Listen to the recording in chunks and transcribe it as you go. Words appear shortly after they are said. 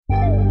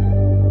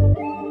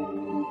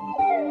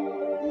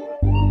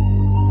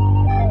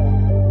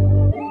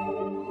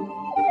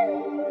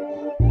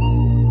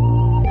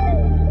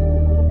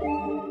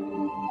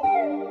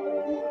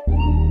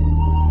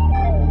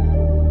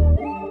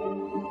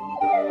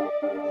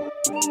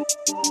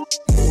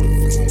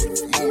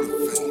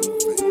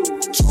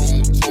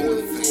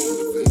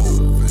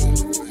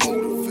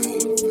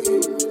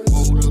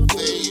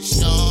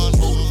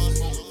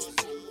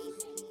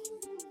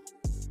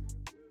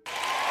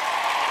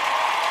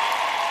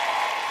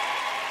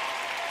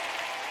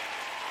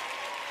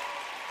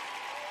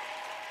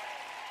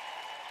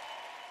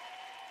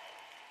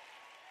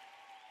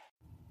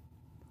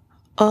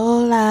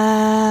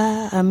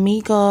Hola,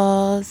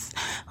 amigos.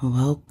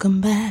 Welcome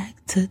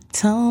back to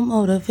Tone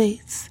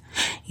Motivates.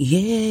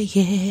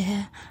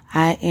 Yeah.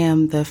 I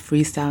am the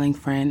freestyling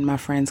friend. My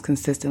friends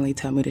consistently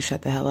tell me to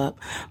shut the hell up,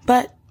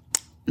 but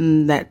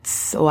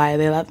that's why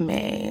they love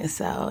me.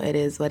 So it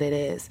is what it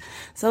is.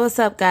 So what's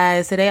up,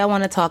 guys? Today I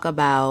want to talk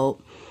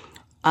about,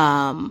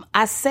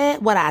 I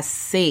said what I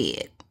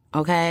said.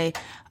 Okay.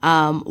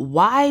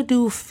 Why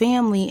do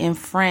family and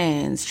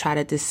friends try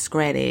to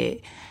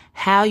discredit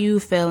how you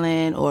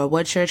feeling or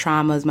what your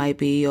traumas might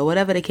be or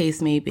whatever the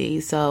case may be?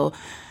 So,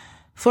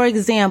 for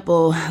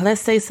example, let's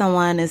say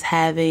someone is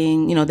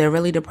having, they're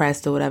really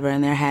depressed or whatever,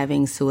 and they're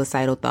having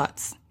suicidal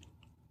thoughts.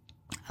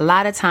 A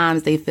lot of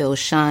times they feel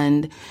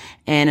shunned,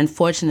 and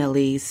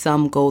unfortunately,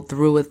 some go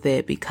through with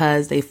it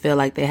because they feel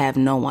like they have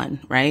no one,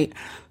 right?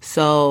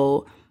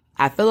 So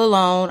I feel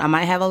alone. I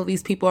might have all of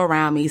these people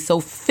around me.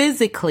 So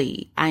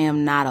physically, I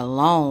am not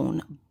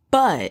alone,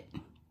 but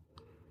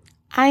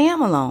I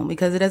am alone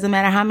because it doesn't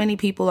matter how many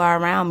people are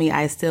around me.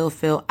 I still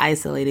feel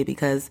isolated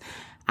because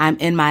I'm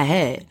in my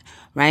head,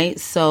 right?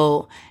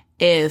 So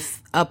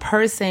if a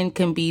person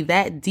can be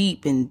that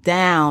deep and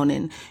down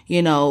and,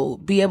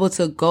 be able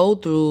to go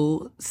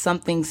through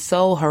something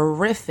so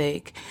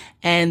horrific,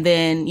 and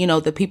then,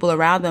 the people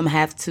around them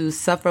have to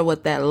suffer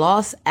with that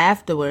loss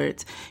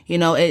afterwards,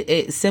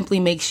 it simply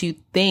makes you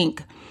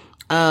think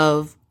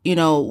of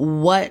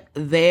what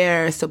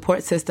their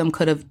support system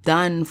could have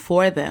done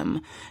for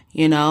them,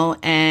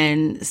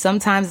 and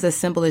sometimes it's as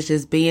simple as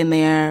just being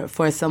there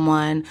for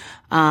someone.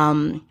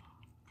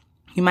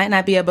 You might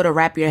not be able to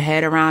wrap your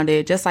head around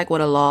it, just like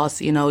with a loss,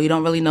 you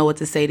don't really know what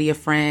to say to your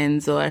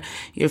friends or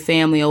your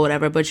family or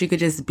whatever, but you could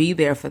just be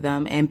there for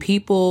them. And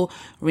people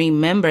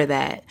remember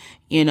that,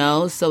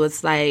 so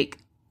it's like,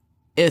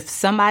 if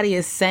somebody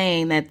is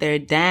saying that they're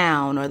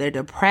down or they're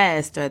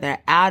depressed or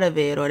they're out of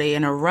it or they're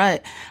in a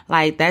rut,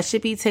 like that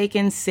should be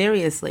taken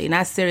seriously.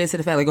 Not serious to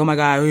the fact like, oh my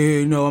God,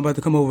 I'm about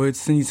to come over and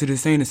send you to the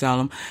insane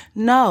asylum.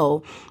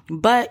 No,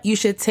 but you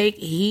should take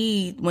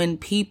heed when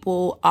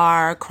people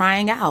are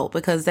crying out,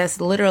 because that's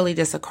literally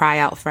just a cry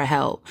out for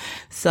help.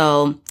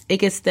 So it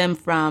can stem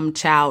from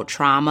child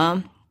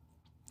trauma.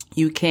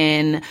 You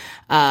can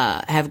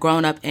have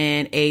grown up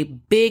in a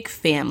big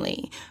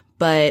family,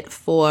 but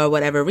for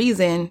whatever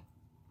reason,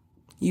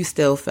 you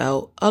still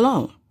felt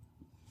alone.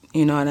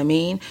 You know what I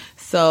mean?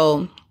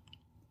 So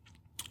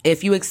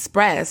if you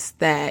express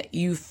that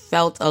you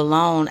felt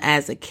alone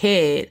as a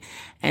kid,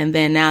 and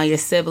then now your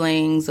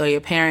siblings or your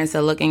parents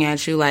are looking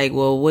at you like,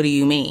 well, what do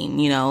you mean?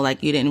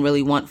 Like you didn't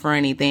really want for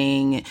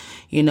anything,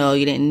 you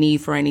didn't need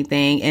for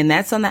anything. And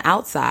that's on the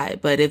outside.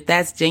 But if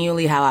that's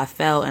genuinely how I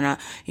felt, and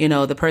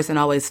the person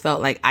always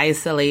felt like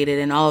isolated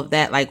and all of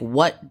that, like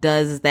what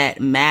does that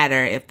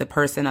matter if the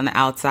person on the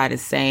outside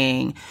is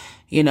saying,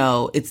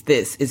 it's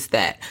this, it's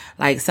that.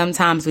 Like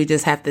sometimes we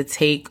just have to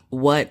take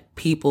what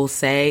people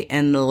say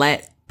and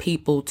let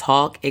people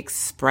talk,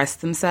 express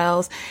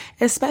themselves,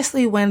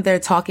 especially when they're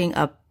talking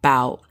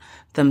about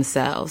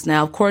themselves.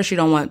 Now, of course, you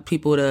don't want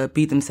people to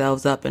beat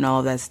themselves up and all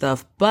of that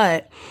stuff,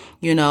 but,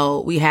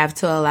 we have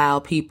to allow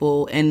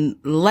people and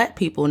let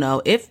people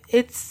know if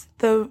it's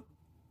the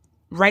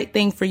right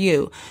thing for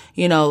you,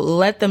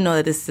 let them know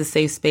that this is a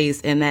safe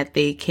space and that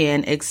they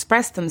can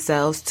express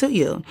themselves to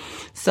you.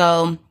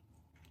 So,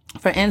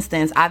 for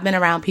instance, I've been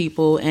around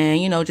people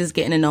and, just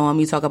getting to know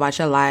them. You talk about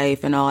your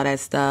life and all that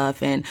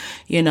stuff. And,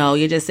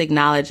 you're just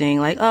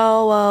acknowledging like,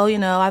 oh,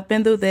 well, I've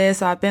been through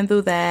this or I've been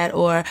through that,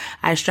 or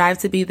I strive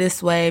to be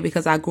this way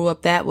because I grew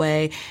up that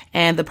way.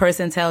 And the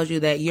person tells you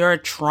that your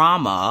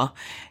trauma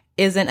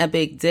isn't a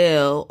big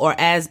deal or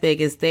as big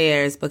as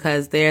theirs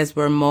because theirs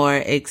were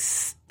more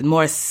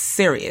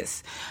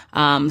serious.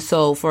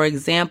 So for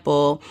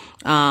example,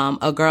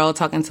 a girl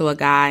talking to a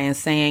guy and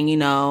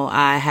saying,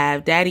 I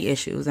have daddy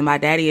issues, and by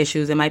daddy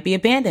issues, it might be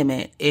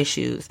abandonment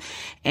issues.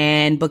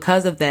 And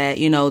because of that,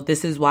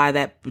 this is why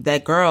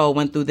that girl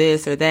went through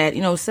this or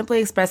that, simply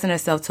expressing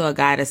herself to a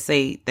guy to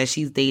say that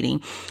she's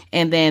dating.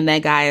 And then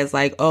that guy is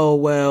like, oh,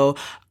 well,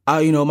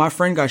 my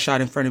friend got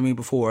shot in front of me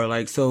before,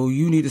 like, so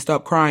you need to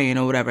stop crying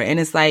or whatever. And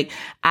it's like,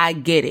 I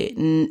get it.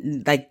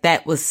 And like,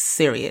 that was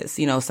serious.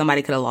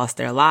 Somebody could have lost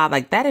their life.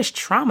 Like, that is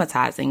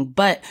traumatizing,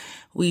 but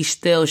we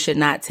still should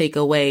not take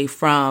away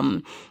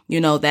from,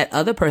 that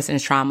other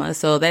person's trauma.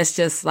 So that's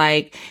just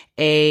like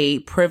a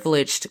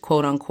privileged,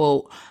 quote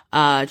unquote,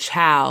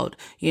 child,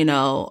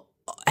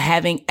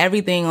 having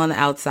everything on the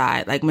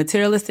outside. Like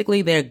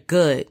materialistically, they're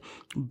good,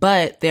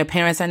 but their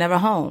parents are never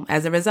home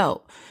as a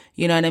result.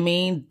 You know what I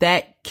mean?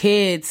 That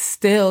kid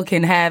still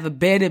can have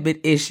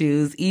abandonment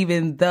issues,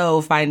 even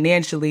though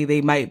financially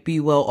they might be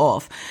well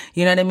off.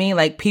 You know what I mean?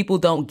 Like, people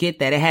don't get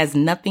that. It has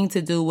nothing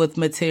to do with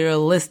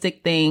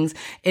materialistic things.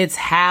 It's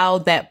how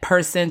that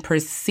person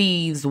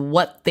perceives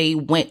what they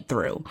went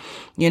through.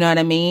 You know what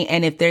I mean?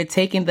 And if they're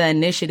taking the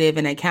initiative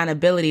and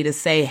accountability to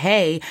say,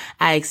 hey,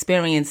 I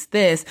experienced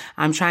this,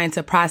 I'm trying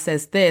to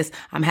process this,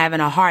 I'm having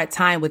a hard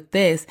time with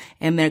this,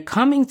 and they're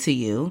coming to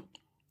you,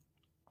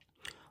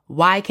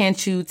 why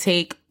can't you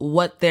take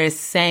what they're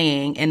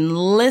saying and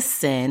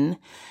listen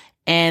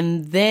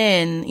and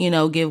then,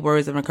 give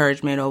words of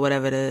encouragement or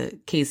whatever the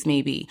case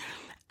may be?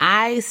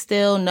 I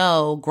still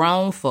know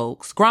grown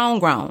folks,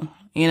 grown.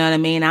 You know what I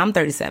mean? I'm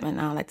 37.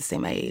 I don't like to say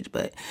my age,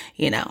 but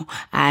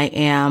I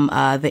am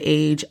the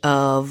age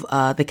of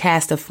the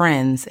cast of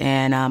Friends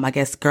and I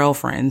guess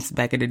girlfriends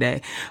back in the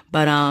day.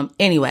 But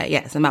anyway,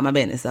 yes, I'm about my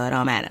business, so it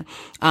don't matter.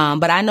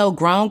 But I know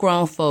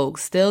grown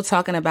folks still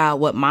talking about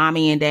what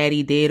mommy and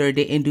daddy did or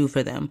didn't do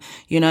for them.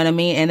 You know what I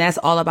mean? And that's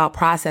all about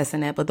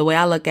processing it. But the way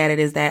I look at it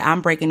is that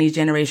I'm breaking these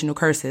generational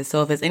curses.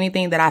 So if it's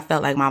anything that I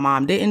felt like my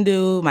mom didn't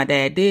do, my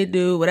dad did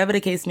do, whatever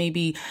the case may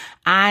be,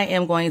 I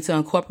am going to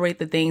incorporate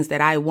the things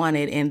that I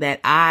wanted and that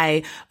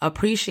I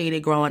appreciated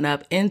growing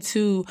up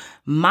into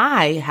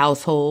my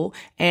household.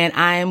 And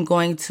I am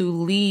going to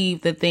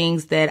leave the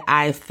things that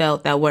I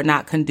felt that were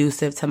not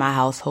conducive to my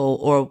household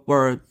or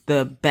were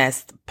the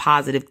best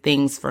positive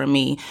things for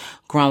me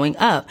growing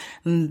up.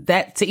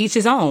 That to each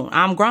his own.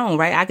 I'm grown,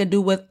 right? I could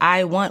do what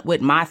I want with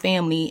my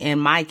family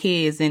and my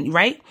kids, and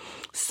right.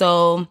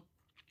 So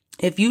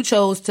if you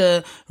chose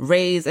to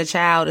raise a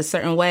child a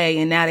certain way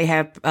and now they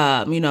have,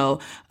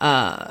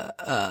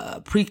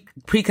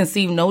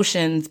 preconceived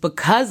notions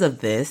because of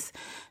this,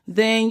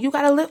 then you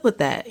got to live with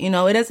that. It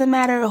doesn't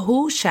matter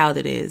whose child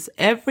it is.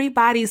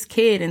 Everybody's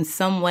kid in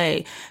some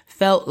way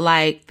felt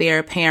like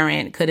their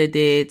parent could have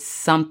did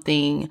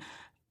something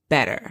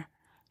better.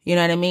 You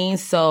know what I mean?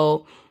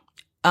 So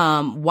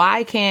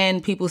why can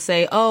people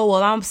say, oh,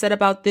 well, I'm upset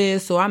about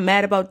this, or I'm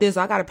mad about this,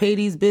 or I got to pay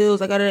these bills.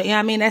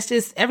 That's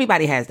just,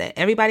 everybody has that.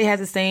 Everybody has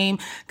the same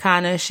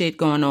kind of shit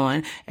going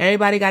on.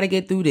 Everybody got to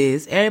get through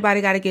this.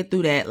 Everybody got to get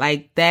through that.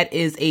 Like, that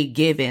is a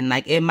given.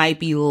 Like, it might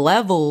be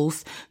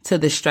levels to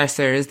the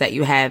stressors that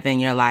you have in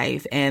your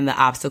life and the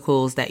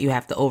obstacles that you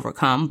have to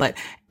overcome, but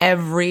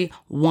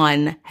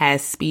everyone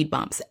has speed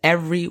bumps.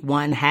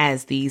 Everyone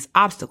has these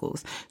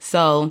obstacles.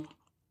 So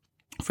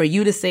for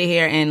you to sit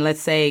here and, let's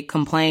say,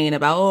 complain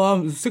about, oh,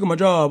 I'm sick of my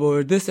job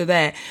or this or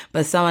that,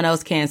 but someone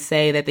else can't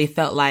say that they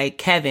felt like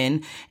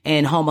Kevin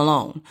in Home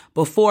Alone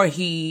before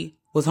he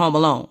was home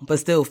alone, but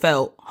still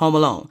felt home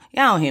alone.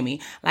 Y'all don't hear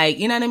me. Like,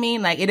 you know what I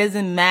mean? Like, it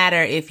doesn't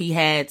matter if he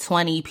had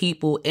 20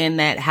 people in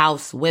that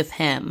house with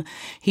him.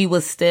 He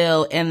was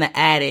still in the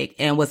attic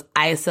and was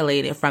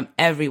isolated from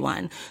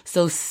everyone.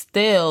 So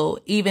still,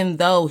 even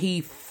though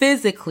he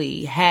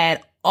physically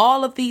had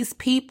all of these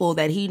people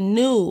that he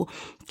knew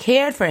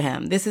cared for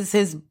him, this is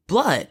his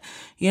blood.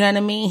 You know what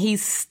I mean? He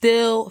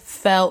still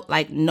felt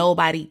like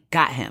nobody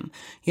got him.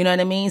 You know what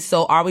I mean?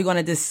 So are we going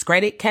to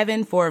discredit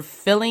Kevin for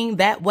feeling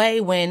that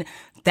way when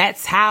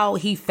that's how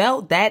he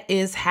felt? That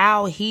is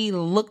how he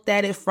looked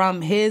at it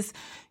from his,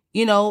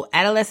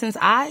 adolescent's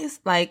eyes.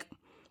 Like,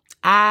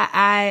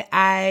 I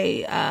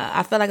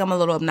feel like I'm a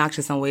little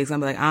obnoxious in ways.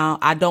 I'm like,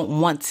 I don't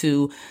want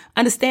to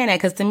understand that,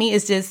 because to me,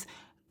 it's just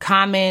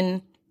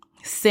common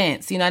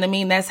sense. You know what I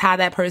mean? That's how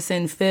that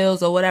person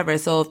feels or whatever.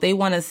 So if they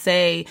want to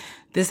say,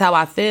 this is how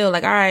I feel,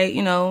 like, all right,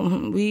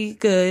 we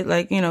good,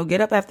 like,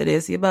 get up after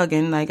this, you're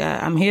bugging, like,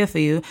 I'm here for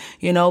you,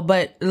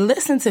 but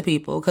listen to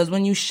people, because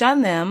when you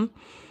shun them,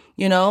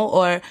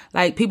 or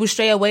like people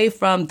stray away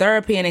from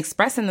therapy and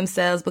expressing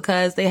themselves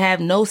because they have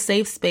no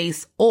safe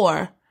space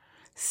or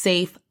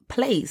safe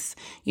place.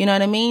 You know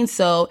what I mean?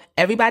 So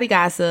everybody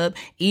gossip,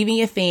 even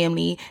your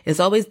family. It's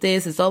always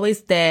this, it's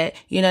always that.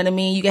 You know what I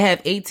mean? You can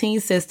have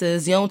 18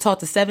 sisters. You don't talk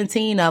to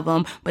 17 of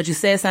them, but you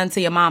said something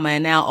to your mama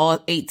and now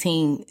all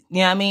 18, you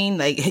know what I mean?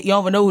 Like, you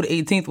don't even know who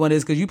the 18th one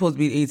is because you're supposed to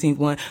be the 18th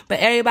one, but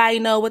everybody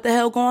know what the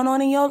hell going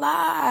on in your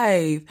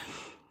life.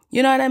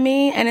 You know what I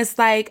mean? And it's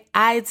like,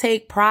 I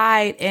take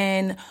pride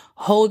in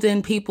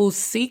holding people's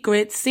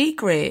secret.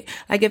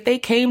 Like, if they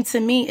came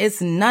to me,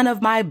 it's none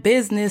of my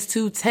business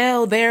to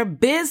tell their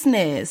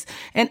business.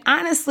 And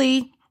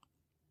honestly,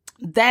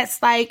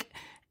 that's like,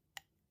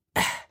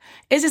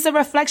 it's just a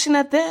reflection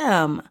of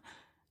them.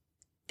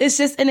 It's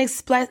just an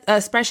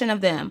expression of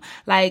them.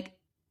 Like,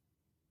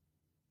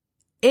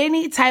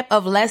 any type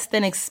of less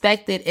than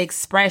expected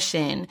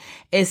expression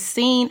is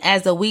seen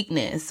as a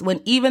weakness when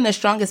even the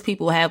strongest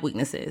people have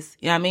weaknesses.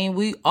 You know what I mean?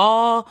 We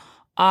all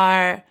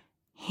are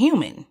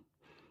human.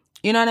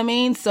 You know what I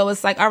mean? So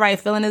it's like, all right,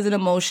 feeling is an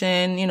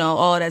emotion, you know,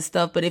 all that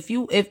stuff. But if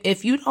you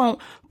don't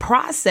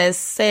process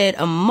said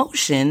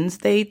emotions,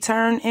 they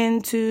turn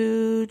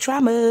into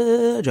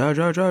trauma. Trauma.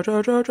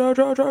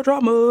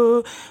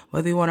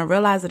 Whether you want to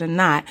realize it or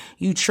not,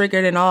 you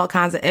triggered in all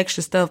kinds of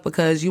extra stuff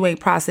because you ain't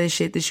processed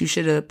shit that you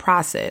should have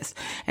processed.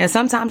 And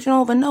sometimes you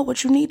don't even know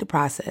what you need to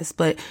process.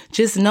 But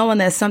just knowing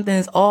that something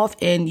is off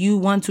and you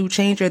want to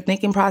change your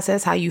thinking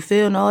process, how you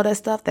feel and all that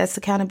stuff, that's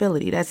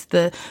accountability. That's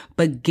the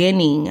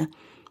beginning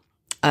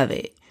of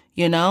it,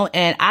 you know?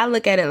 And I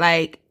look at it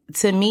like,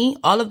 to me,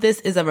 all of this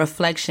is a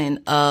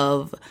reflection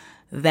of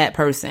that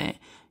person.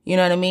 You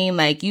know what I mean?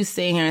 Like, you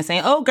sitting here and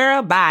saying, oh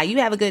girl, bye. You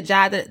have a good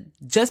job.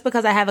 Just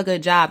because I have a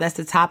good job, that's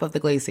the top of the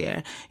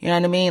glacier. You know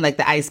what I mean? Like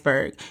the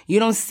iceberg. You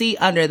don't see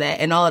under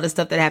that and all of the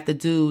stuff that I have to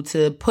do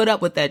to put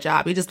up with that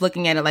job. You're just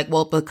looking at it like,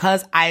 well,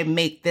 because I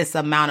make this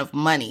amount of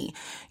money,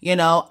 you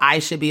know, I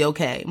should be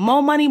okay.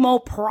 More money, more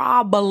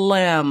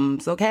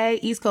problems. Okay.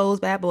 East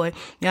Coast, bad boy. You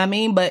know what I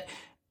mean? But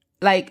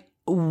like,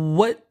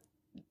 what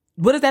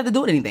does that have to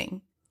do with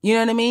anything? You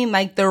know what I mean?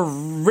 Like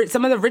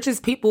some of the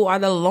richest people are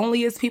the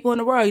loneliest people in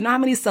the world. You know how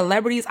many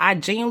celebrities I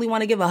genuinely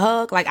want to give a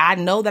hug? Like, I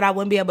know that I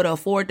wouldn't be able to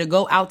afford to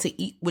go out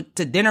to eat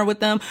to dinner with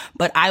them,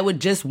 but I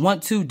would just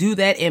want to do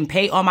that and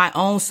pay on my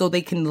own so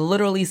they can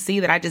literally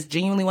see that I just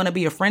genuinely want to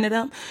be a friend of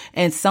them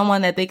and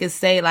someone that they could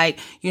say like,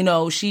 you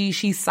know,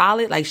 she's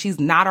solid. Like, she's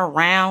not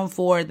around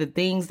for the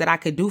things that I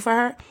could do for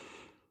her.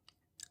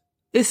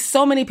 It's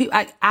so many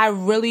people. I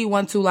really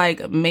want to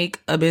like make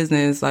a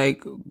business,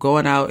 like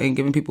going out and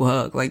giving people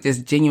hugs, like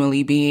just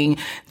genuinely being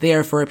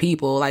there for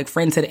people, like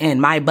friend to the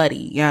end, my buddy.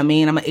 You know what I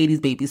mean? I'm an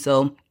 80s baby.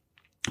 So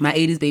my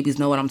 80s babies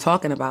know what I'm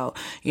talking about.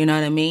 You know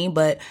what I mean?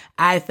 But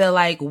I feel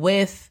like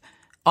with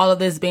all of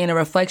this being a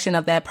reflection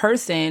of that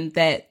person,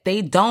 that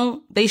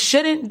they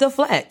shouldn't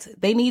deflect.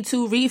 They need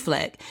to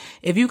reflect.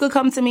 If you could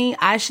come to me,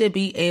 I should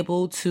be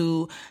able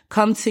to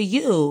come to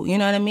you. You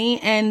know what I mean?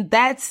 And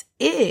that's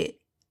it.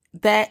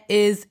 That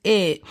is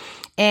it.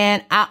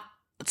 And I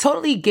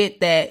totally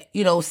get that,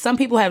 you know, some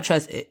people have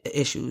trust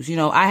issues. You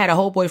know, I had a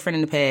whole boyfriend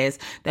in the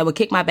past that would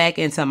kick my back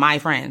into my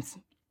friends.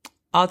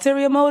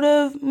 Ulterior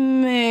motive?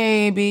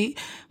 Maybe.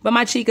 But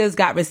my chicas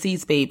got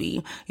receipts,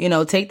 baby. You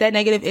know, take that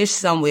negative ish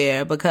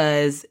somewhere,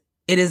 because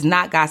it is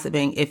not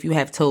gossiping if you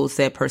have told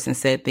said person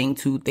said thing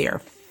to their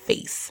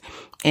face.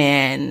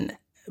 And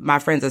my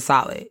friends are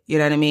solid. You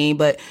know what I mean?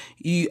 But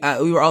we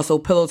were also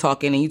pillow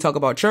talking, and you talk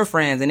about your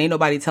friends, and ain't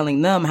nobody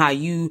telling them how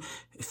you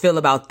feel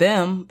about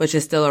them, but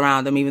you're still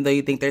around them even though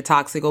you think they're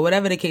toxic or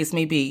whatever the case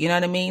may be. You know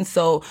what I mean?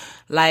 So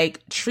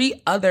like,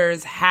 treat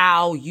others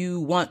how you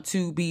want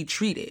to be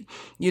treated.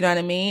 You know what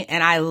I mean?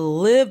 And I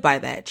live by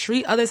that.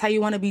 Treat others how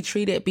you want to be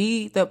treated.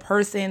 Be the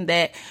person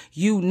that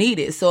you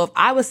needed. So if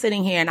I was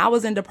sitting here and I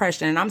was in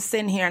depression and I'm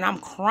sitting here and I'm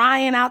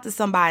crying out to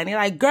somebody and they're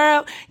like,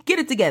 girl, get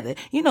it together.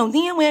 You know,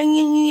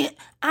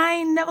 I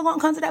ain't never gonna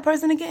come to that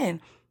person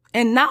again.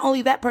 And not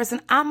only that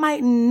person, I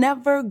might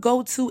never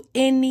go to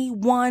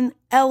anyone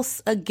else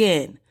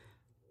again.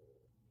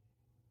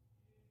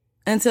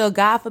 Until,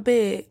 God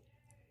forbid,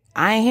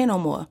 I ain't here no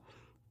more.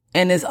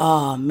 And it's,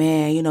 oh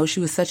man, you know, she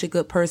was such a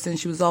good person.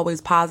 She was always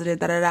positive,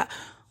 da-da-da.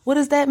 What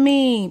does that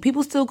mean?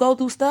 People still go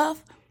through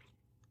stuff.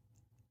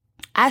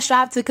 I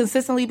strive to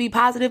consistently be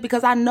positive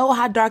because I know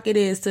how dark it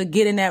is to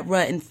get in that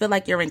rut and feel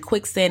like you're in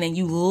quicksand and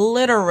you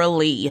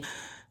literally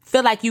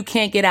feel like you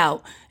can't get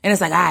out. And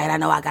it's like, all right, I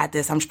know I got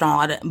this. I'm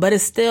strong. But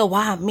it's still,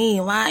 why me?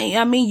 Why?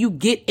 I mean, you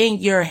get in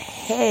your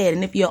head.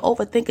 And if you're an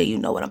overthinker, you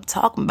know what I'm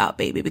talking about,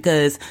 baby,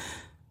 because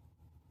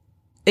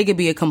it could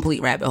be a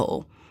complete rabbit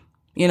hole.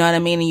 You know what I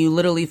mean? And you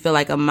literally feel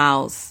like a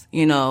mouse,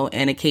 you know,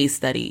 in a case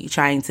study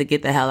trying to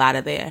get the hell out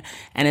of there.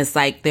 And it's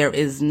like, there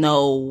is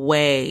no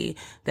way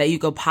that you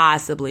could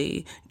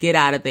possibly get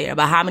out of there.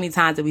 But how many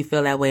times did we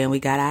feel that way and we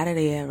got out of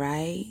there,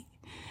 right?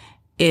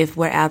 If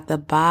we're at the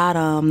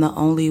bottom, the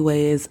only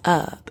way is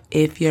up.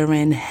 If you're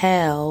in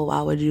hell,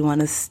 why would you want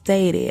to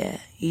stay there?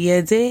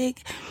 You dig?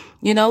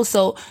 You know,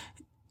 so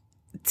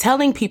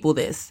telling people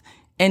this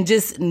and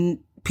just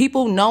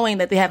people knowing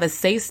that they have a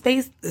safe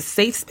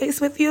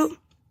space with you,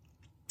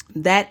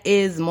 that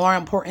is more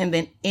important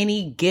than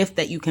any gift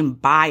that you can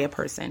buy a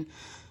person.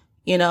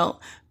 You know,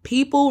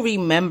 people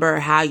remember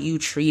how you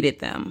treated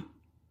them.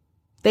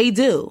 They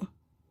do.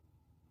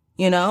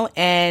 You know,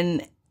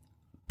 and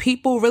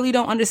people really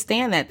don't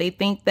understand that. They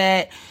think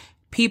that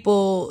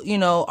people, you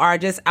know, are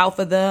just out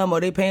for them, or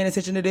they paying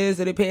attention to this,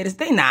 or they paying this.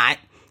 They not.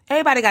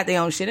 Everybody got their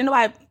own shit. And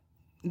nobody,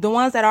 the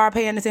ones that are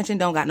paying attention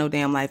don't got no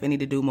damn life and need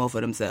to do more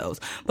for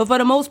themselves. But for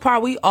the most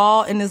part, we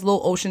all in this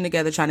little ocean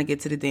together trying to get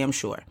to the damn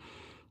shore.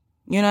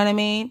 You know what I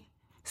mean?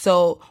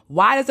 So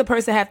why does a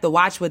person have to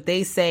watch what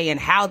they say and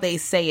how they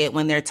say it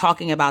when they're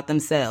talking about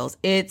themselves?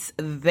 It's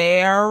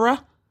their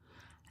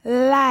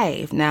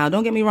life. Now,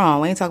 don't get me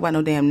wrong. We ain't talking about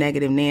no damn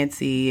negative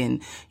Nancy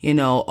and, you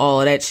know,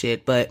 all that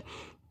shit. But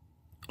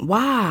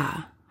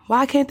why?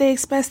 Why can't they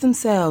express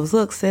themselves?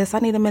 Look, sis, I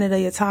need a minute of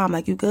your time.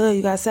 Like, you good?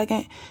 You got a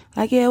second?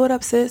 Like, yeah, what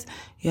up, sis?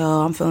 Yo,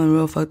 I'm feeling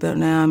real fucked up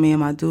now. Me and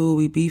my dude,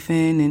 we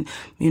beefing, and,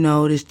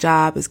 this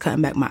job is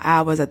cutting back my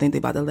hours. I think they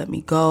about to let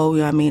me go.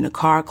 You know what I mean? The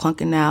car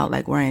clunking out,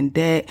 like we're in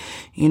debt,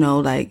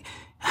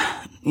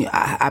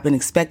 I've been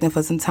expecting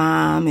for some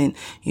time, and,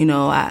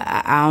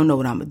 I don't know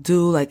what I'm gonna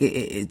do. Like,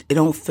 it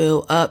don't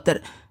feel up.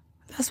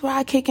 That's where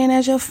I kick in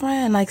as your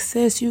friend. Like,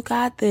 sis, you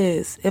got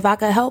this. If I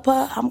could help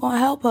her, I'm gonna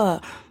help her.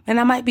 And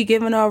I might be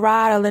giving her a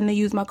ride or letting her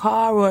use my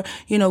car, or,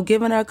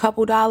 giving her a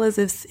couple dollars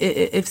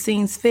if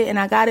seems fit and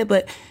I got it.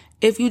 But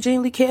if you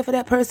genuinely care for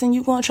that person,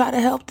 you're gonna try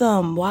to help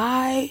them.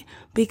 Why?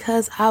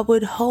 Because I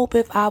would hope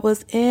if I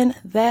was in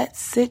that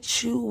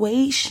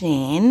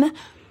situation,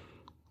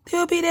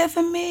 they'll be there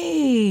for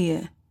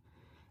me.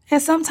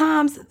 And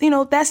sometimes,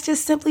 that's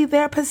just simply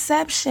their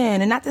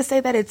perception. And not to say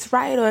that it's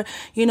right, or,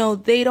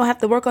 they don't have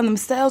to work on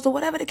themselves, or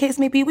whatever the case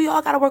may be. We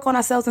all got to work on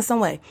ourselves in some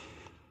way.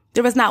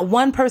 There is not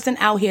one person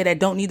out here that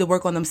don't need to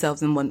work on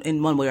themselves in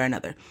one way or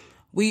another.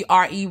 We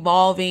are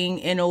evolving,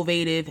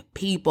 innovative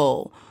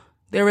people.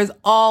 There is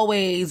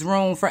always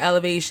room for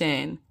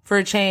elevation,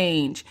 for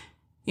change.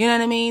 You know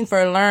what I mean?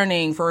 For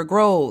learning, for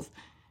growth.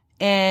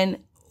 And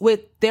with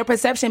their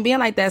perception being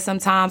like that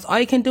sometimes, all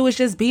you can do is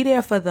just be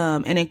there for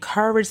them and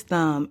encourage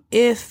them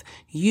if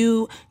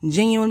you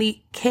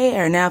genuinely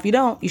care. Now, if you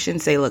don't, you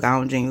shouldn't say, look, I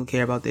don't genuinely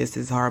care about this.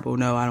 This is horrible.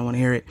 No, I don't want to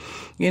hear it.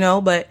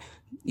 But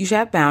you should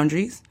have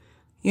boundaries,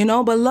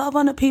 but love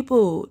on the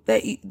people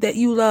that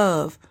you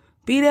love.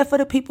 Be there for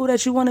the people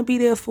that you want to be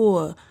there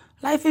for.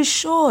 Life is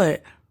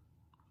short.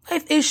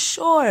 Life is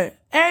short.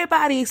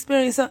 Everybody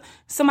experiences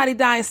somebody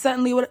dying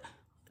suddenly.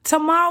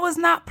 Tomorrow is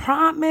not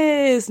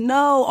promised.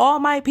 No, all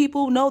my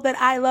people know that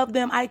I love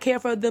them. I care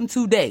for them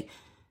today.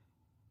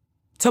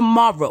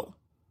 Tomorrow.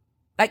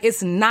 Like,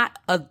 it's not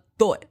a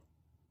thought.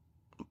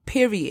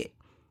 Period.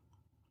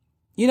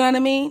 You know what I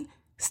mean?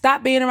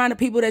 Stop being around the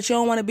people that you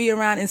don't want to be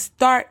around and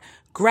start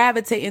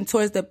gravitating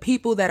towards the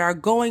people that are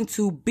going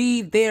to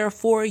be there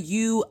for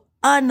you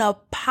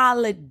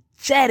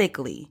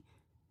unapologetically.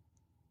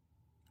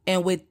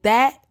 And with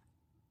that,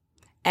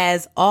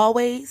 as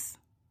always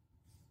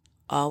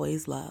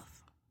love.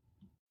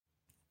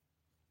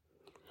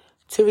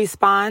 To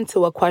respond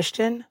to a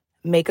question,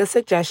 make a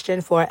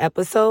suggestion for an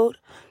episode,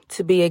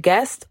 to be a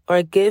guest,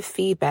 or give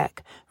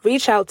feedback,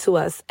 reach out to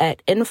us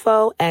at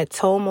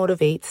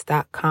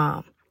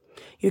info@tonemotivates.com.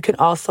 You can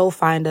also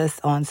find us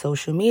on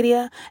social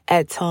media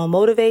at Tone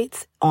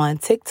Motivates on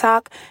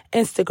TikTok,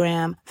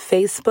 Instagram,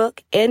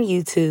 Facebook, and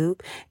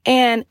YouTube,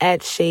 and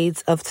at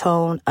Shades of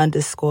Tone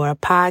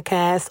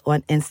 _podcast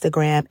on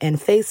Instagram and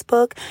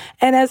Facebook.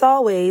 And as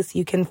always,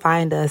 you can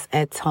find us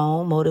at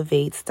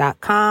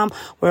tonemotivates.com,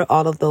 where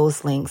all of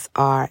those links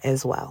are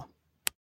as well.